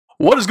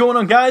What is going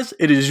on, guys?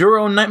 It is your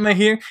own Nightmare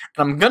here, and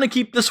I'm gonna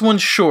keep this one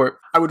short.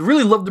 I would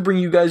really love to bring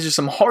you guys just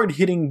some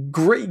hard-hitting,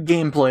 great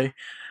gameplay,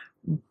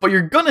 but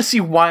you're gonna see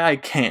why I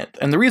can't.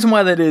 And the reason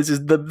why that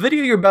is the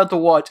video you're about to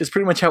watch is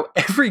pretty much how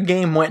every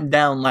game went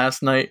down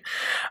last night.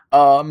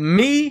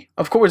 Me,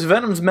 of course,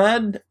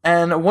 Venomsmad,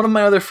 and one of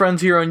my other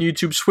friends here on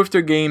YouTube,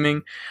 Swifter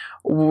Gaming,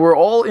 we're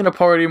all in a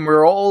party and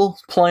we're all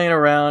playing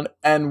around,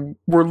 and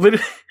we're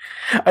literally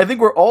I think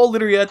we're all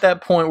literally at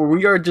that point where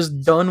we are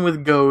just done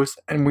with Ghost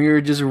and we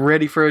are just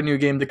ready for a new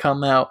game to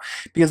come out,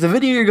 because the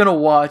video you're gonna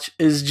watch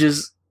is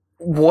just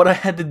what I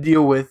had to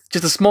deal with,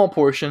 just a small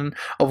portion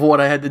of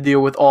what I had to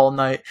deal with all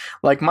night.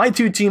 Like, my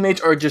two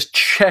teammates are just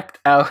checked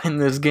out in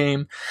this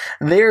game.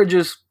 They're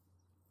just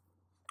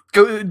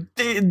doing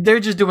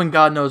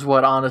God knows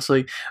what,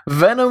 honestly.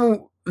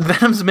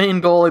 Venom's main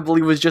goal, I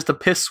believe, was just to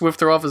piss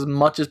Swifter off as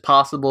much as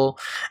possible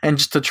and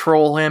just to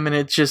troll him, and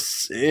it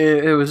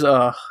was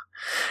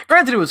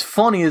granted, it was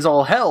funny as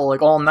all hell,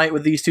 like all night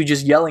with these two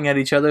just yelling at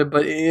each other,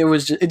 but it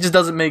just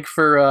doesn't make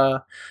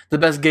for the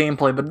best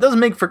gameplay, but it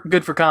doesn't make for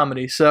good for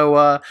comedy.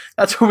 So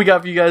that's what we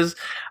got for you guys.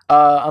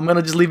 I'm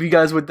gonna just leave you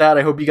guys with that.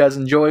 I hope you guys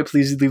enjoy.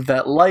 Please leave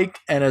that like,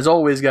 and as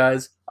always,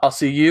 guys, I'll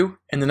see you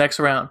in the next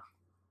round.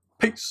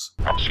 Peace.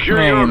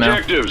 Secure your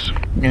objectives.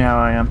 You know how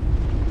I am.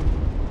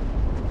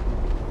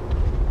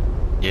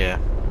 Yeah.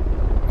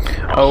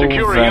 Oh,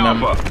 Securing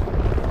Venom. Alpha.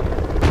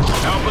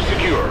 Alpha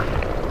secure.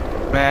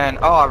 Man,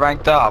 oh, I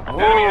ranked up.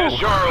 Enemy has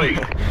Charlie.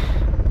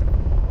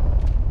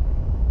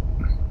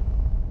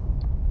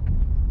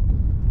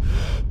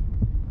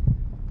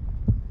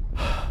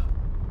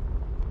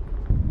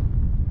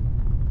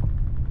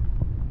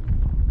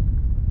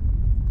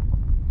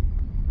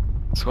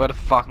 Swear to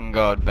fucking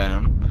God,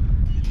 Venom.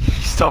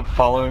 Stop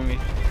following me.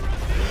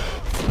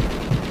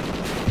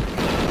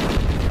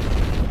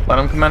 Let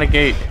him come out of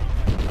gate.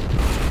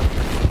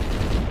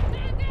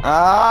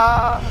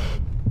 Ah!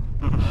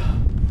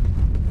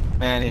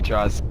 Man, he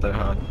tries so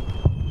hard.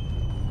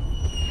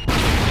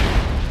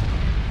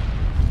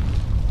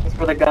 Thanks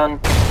for the gun.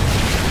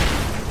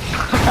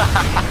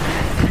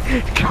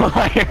 Come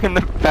on, here in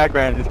the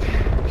background is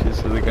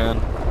just for the gun.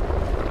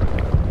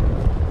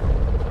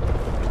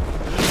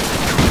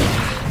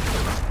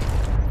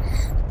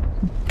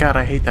 God,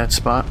 I hate that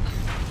spot.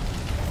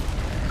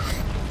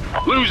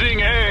 Losing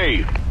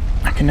A.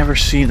 I can never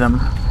see them.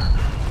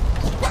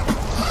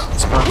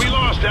 We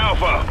lost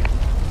Alpha.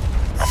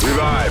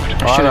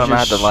 Revived. I don't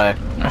have delay.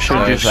 I should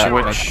have just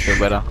switched. Feel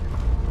better.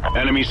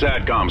 Enemy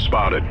SATCOM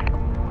spotted.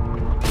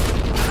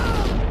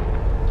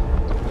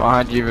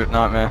 Behind you,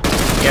 Nightmare.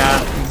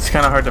 Yeah, it's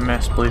kind of hard to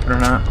miss, believe it or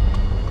not.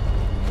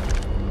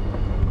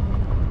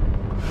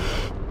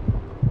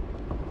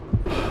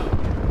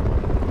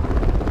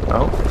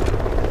 Oh.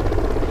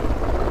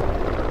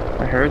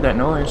 I heard that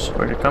noise.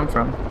 Where'd it come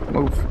from?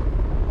 Move.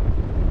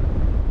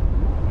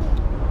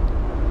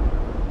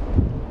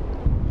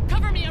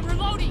 Cover me, I'm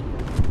reloading.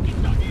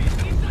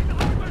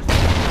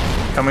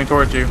 Coming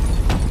towards you.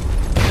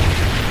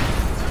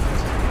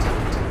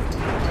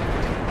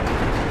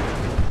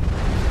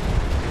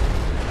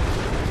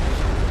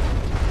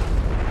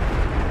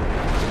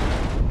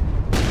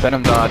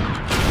 Venom died.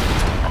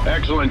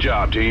 Excellent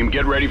job, team.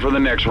 Get ready for the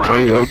next round.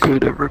 Oh,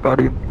 good,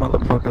 everybody.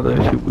 Motherfucker,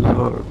 that shit was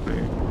hard,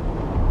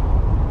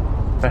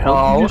 man. The hell?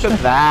 Oh, Did you look just at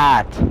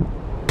that.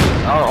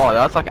 Oh,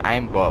 that's like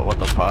aimbot. What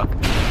the fuck?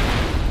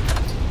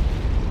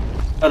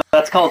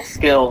 That's called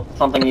skill.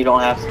 Something you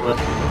don't have with.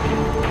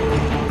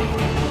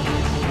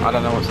 I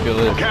don't know what skill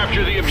is.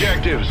 Capture the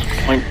objectives.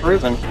 Point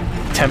proven.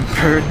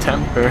 Temper.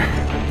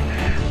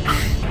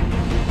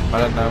 I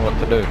don't know what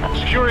to do.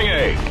 Securing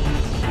A.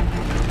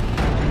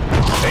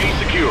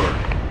 A secure.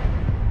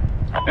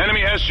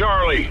 Enemy has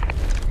Charlie.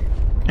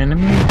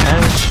 Enemy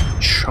has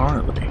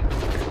Charlie.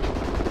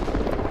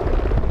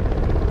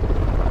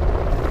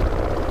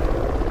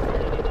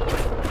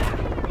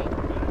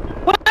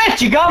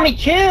 What? You got me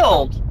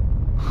killed!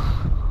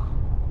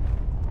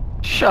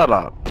 Shut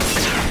up.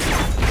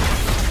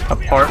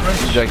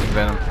 Apartment? I'm joking,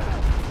 Venom.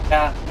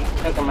 Yeah,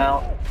 he took him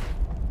out.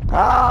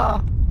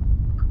 Ah!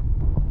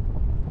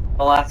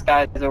 The last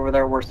guys over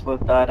there were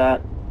Swift died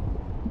at.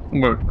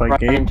 Worked by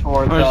Running gate.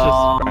 towards, I was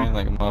just spraying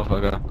like a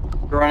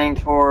motherfucker. running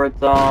towards,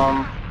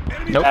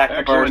 Nope. back of our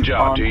Excellent job,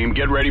 spawn. team.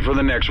 Get ready for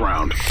the next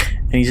round.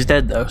 And he's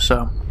dead though,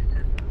 so.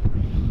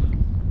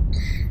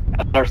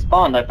 At our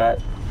spawn, I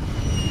bet.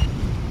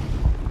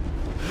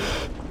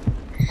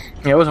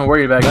 Yeah, I wasn't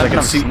worried about it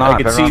because I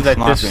could see that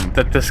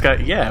sniping. this guy.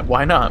 Yeah,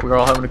 why not? We were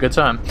all having a good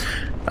time.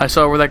 I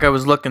saw where that guy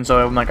was looking,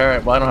 so I'm like, all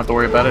right, well, I don't have to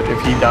worry about it.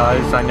 If he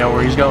dies, I know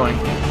where he's going.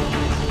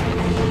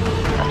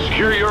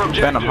 Secure your objectives.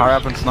 Venom, hurry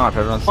up and snipe.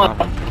 Everyone's What?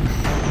 sniping.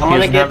 I'm gonna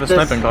doesn't have get the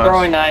this sniping class.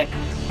 throwing knife.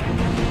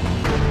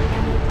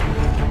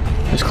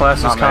 His class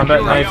is Nah, man, combat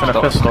you knife and a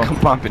stop pistol. fucking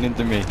bumping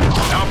into me.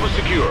 Alpha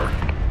secure.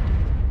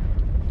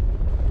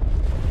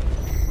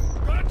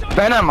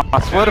 Venom, I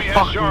swear to Enemy has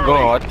fucking Charlie.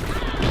 God.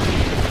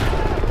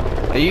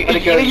 Are you Gotta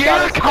go, you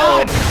got us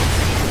cunt?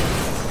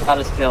 killed. Got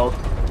us killed.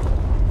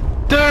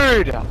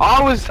 Dude,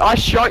 I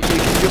shot you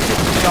because you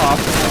picked me up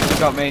and you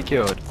got me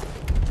killed.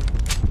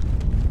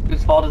 Who's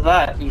fault is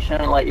that? You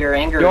shouldn't let your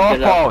anger Your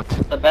get fault.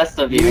 the best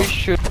of you. You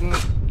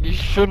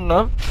shouldn't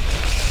have.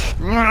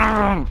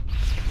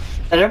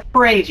 Instead of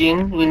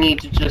raging, you need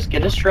to just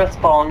get a stress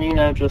ball and, you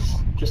know, just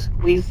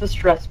squeeze the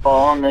stress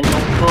ball and then you'll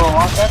feel a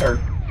lot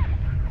better.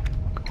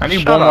 I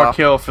need Shut one more up.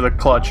 kill for the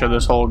clutch of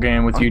this whole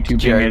game with you two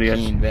being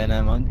idiots.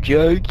 Venom, I'm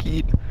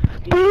joking.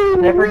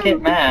 Never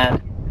get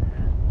mad.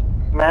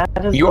 Mad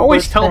is You the always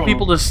worst tell thing.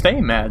 people to stay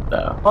mad,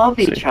 though. Love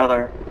See. each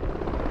other.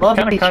 Love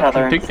Kinda each other.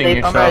 contradicting Stay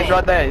yourself. Oh no, he's safe.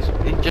 right there.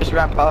 He just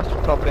ran past the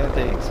top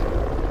antiques.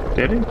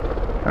 Did he?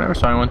 I never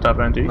saw anyone top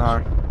antiques.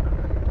 No.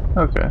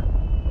 Okay.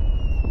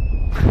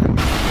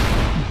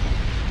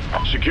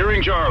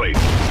 Securing Charlie.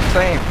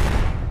 Same.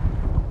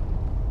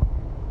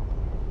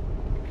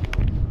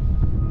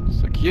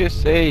 Secure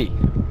C.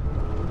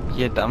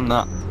 Yeah, damn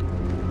that.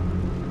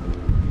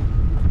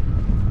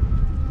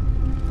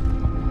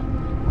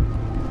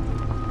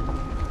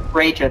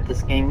 Rage at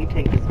this game. You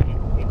take this game.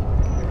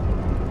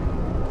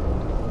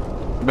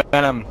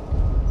 Venom.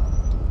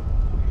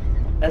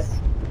 Yes.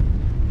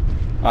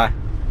 Hi.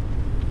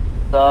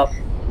 What's up?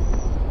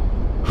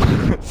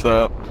 What's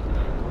up?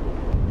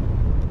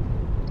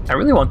 I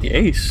really want the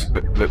ace.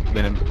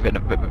 Venom.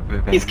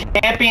 He's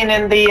camping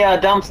in the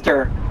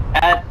dumpster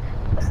at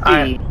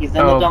C. He's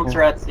in the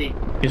dumpster at C.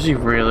 Is he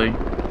really?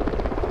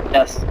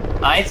 Yes.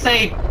 I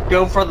say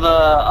go for the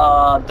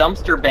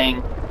dumpster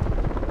bang.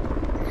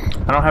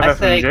 I don't have I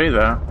say- FMJ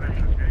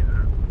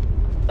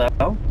though.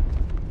 So,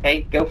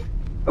 okay, go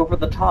over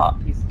the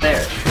top. He's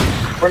there.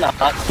 We're not.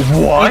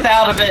 What? He's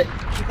out of it.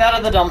 He's out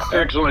of the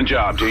dumpster. Excellent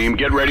job, team.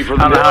 Get ready for I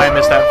the don't know how I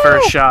missed that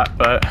first shot,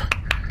 but...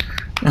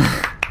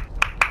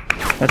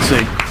 Let's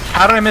see.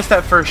 How did I miss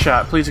that first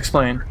shot? Please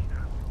explain.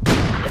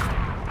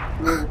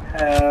 You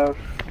have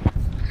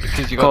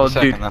Because you Call got of the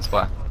second, Duty. that's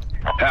why.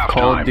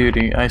 Call of halftime.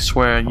 Duty, I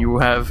swear, you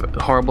have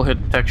horrible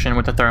hit detection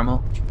with the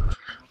thermal.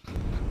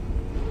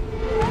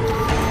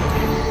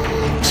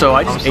 So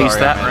I just I'm aced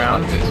sorry, that I made it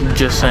round. like this.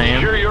 Just saying.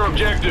 Secure your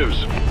objectives.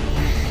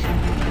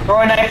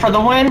 throw a knife for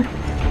the win.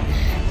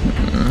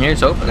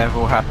 Here's open. Never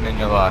will happen in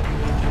your life.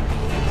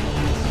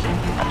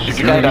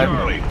 Securing Skydive.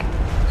 Charlie.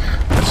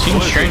 I've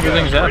seen stranger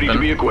things Ready to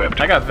be happen.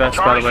 equipped. I got vests,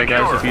 by the way,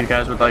 guys, if you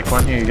guys would like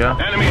one. Here you go.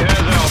 Enemy has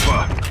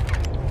Alpha.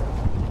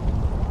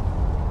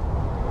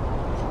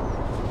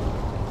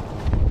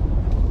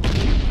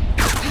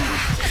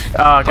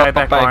 Guy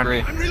back barn.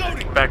 agree.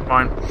 Back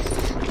barn.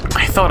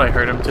 I thought I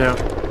heard him too.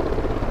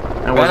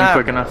 I wasn't Venom.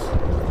 quick enough.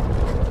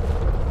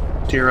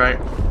 To your right.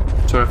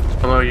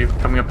 Swift, below you,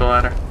 coming up the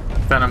ladder.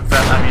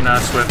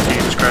 Swift,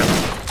 Jesus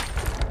Christ.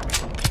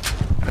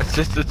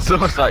 It's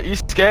almost like, you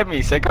scared me,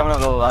 you said coming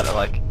up the ladder,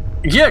 like.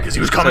 Yeah, because he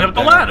was coming up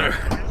the ladder.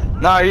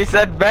 No, you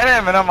said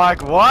Venom, and I'm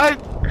like, what?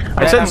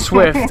 I said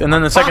Swift, and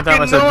then the second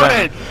time I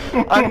said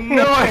Venom. I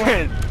knew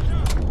it!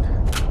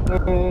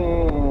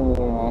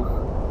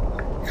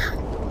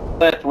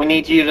 But we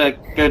need you to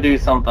go do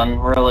something,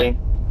 really.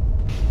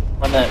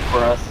 Win it for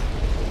us.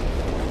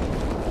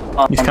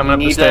 He's coming up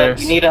the you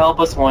stairs. need to help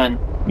us win.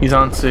 He's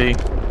on C.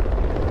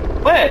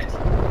 Quit!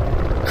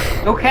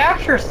 Go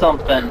capture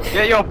something!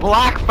 Get your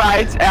black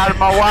face out of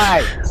my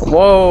way!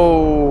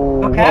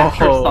 Whoa! Go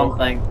capture Whoa.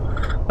 something.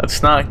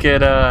 Let's not get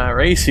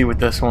racy with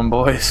this one,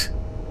 boys.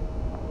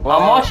 Well,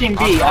 I'm watching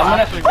B. I'm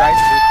gonna- actually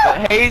racist,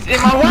 but he's in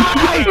my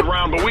way! Bad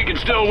round, but we can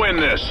still win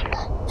this.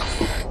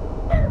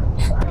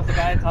 There's a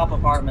guy in top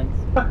apartments.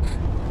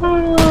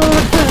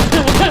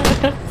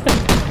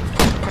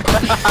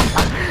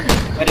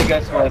 Way to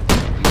go, Swift.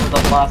 You were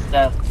the last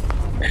death.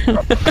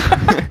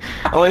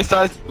 At least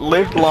I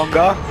lived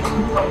longer.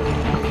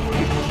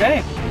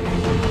 Okay.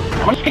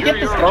 I'm gonna Secure get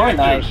this your throwing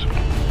knife.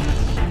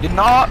 objectives. You're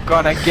not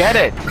gonna get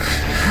it!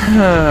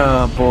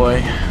 Oh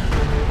boy.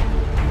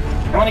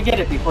 I want to get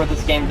it before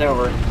this game's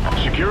over.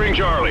 Securing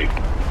Charlie.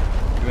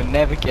 You will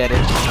never get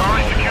it.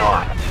 Charlie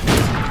secure.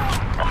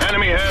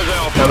 Enemy has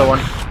Alpha. Another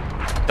one.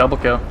 Double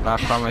kill. I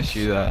promise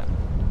you that.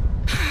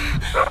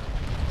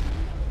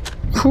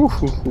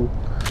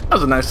 That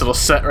was a nice little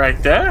set right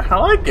there. I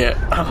like it.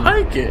 I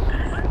like it.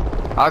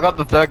 I got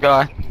the third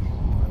guy.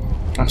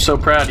 I'm so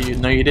proud of you.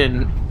 No, you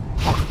didn't.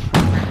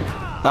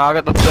 No, I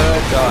got the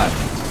third guy.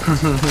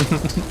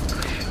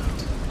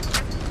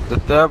 The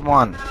third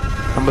one.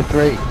 Number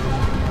 3.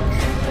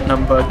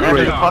 Number There's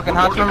 3. a fucking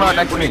huntsman right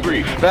next to me.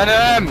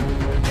 Venom!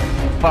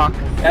 Fuck.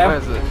 Yeah. Where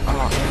is it?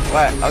 Oh,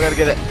 wait, I gotta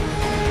get it.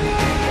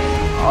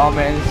 Oh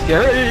man, it's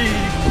scary.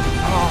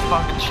 Oh,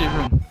 fucking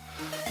shivering.